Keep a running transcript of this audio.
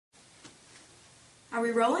Are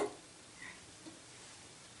we rolling?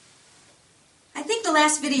 I think the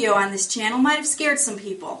last video on this channel might have scared some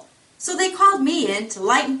people, so they called me in to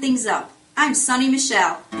lighten things up. I'm Sunny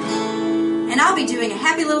Michele, and I'll be doing a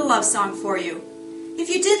happy little love song for you. If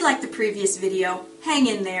you did like the previous video, hang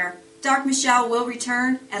in there. Dark Michele will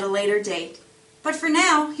return at a later date. But for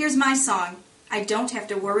now, here's my song, I Don't Have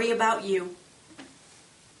to Worry About You.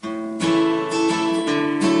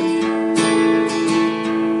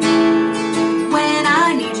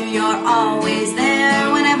 You're always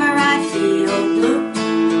there whenever I feel blue.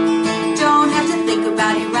 Don't have to think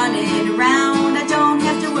about you running around. I don't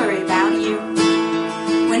have to worry about you.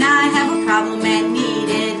 When I have a problem and need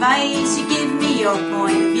advice, you give me your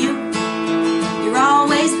point of view. You're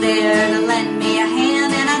always there to lend me a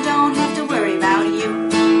hand, and I don't have to worry about you.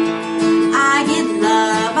 I get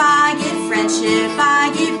love, I get friendship,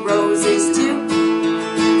 I get roses too.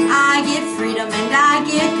 I get freedom and I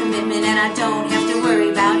get commitment, and I don't have to worry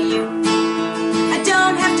about you. I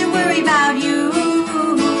don't have to worry about you.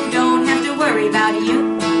 Don't have to worry about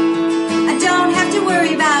you. I don't have to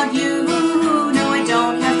worry about you. No, I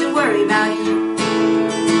don't have to worry about you.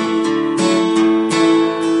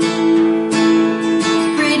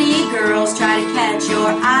 Pretty girls try to catch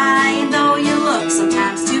your eye, and though you look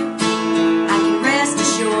sometimes too, I can rest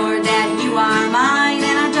assured that you are mine,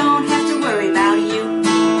 and I don't have to worry about you.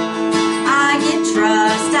 I get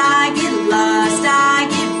trust, I get lust, I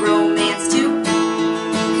get romance too.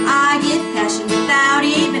 I get passion without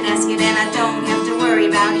even asking, and I don't have to worry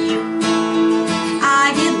about you.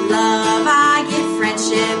 I get love, I get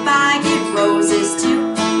friendship, I get roses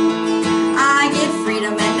too. I get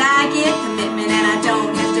freedom and I get commitment, and I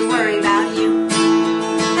don't have to worry about you.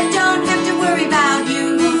 I don't have to worry about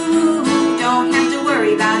you. Don't have to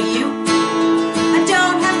worry about you. I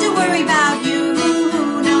don't have to worry about you.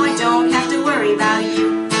 No, I don't have to worry about you.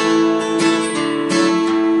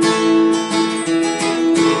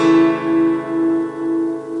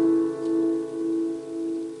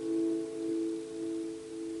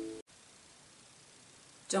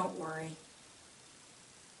 Don't worry.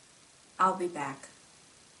 I'll be back.